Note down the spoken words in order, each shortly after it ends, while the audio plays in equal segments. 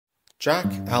Jack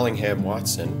Allingham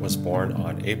Watson was born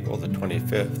on April the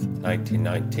 25th,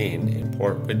 1919 in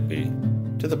Port Whitby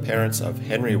to the parents of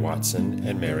Henry Watson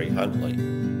and Mary Huntley.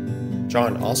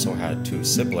 John also had two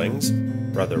siblings,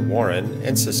 brother Warren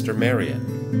and sister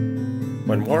Marion.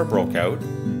 When war broke out,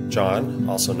 John,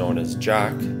 also known as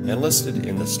Jack, enlisted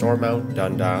in the Stormont,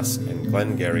 Dundas, and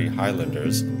Glengarry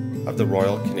Highlanders of the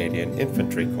Royal Canadian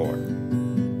Infantry Corps.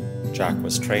 Jack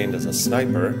was trained as a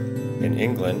sniper in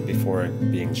England before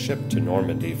being shipped to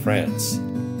Normandy, France.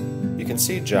 You can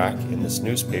see Jack in this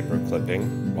newspaper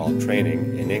clipping while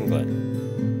training in England.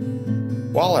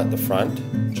 While at the front,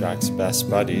 Jack's best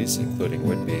buddies, including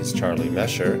Whitby's Charlie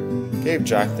Mesher, gave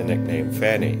Jack the nickname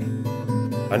Fanny.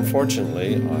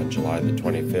 Unfortunately, on July the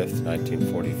 25th,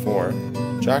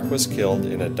 1944, Jack was killed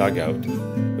in a dugout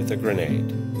with a grenade.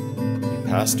 He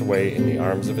passed away in the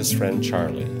arms of his friend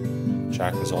Charlie.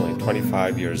 Jack was only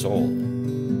 25 years old.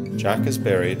 Jack is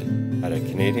buried at a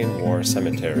Canadian War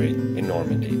cemetery in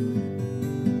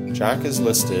Normandy. Jack is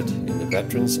listed in the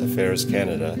Veterans Affairs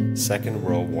Canada Second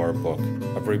World War Book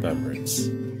of Remembrance.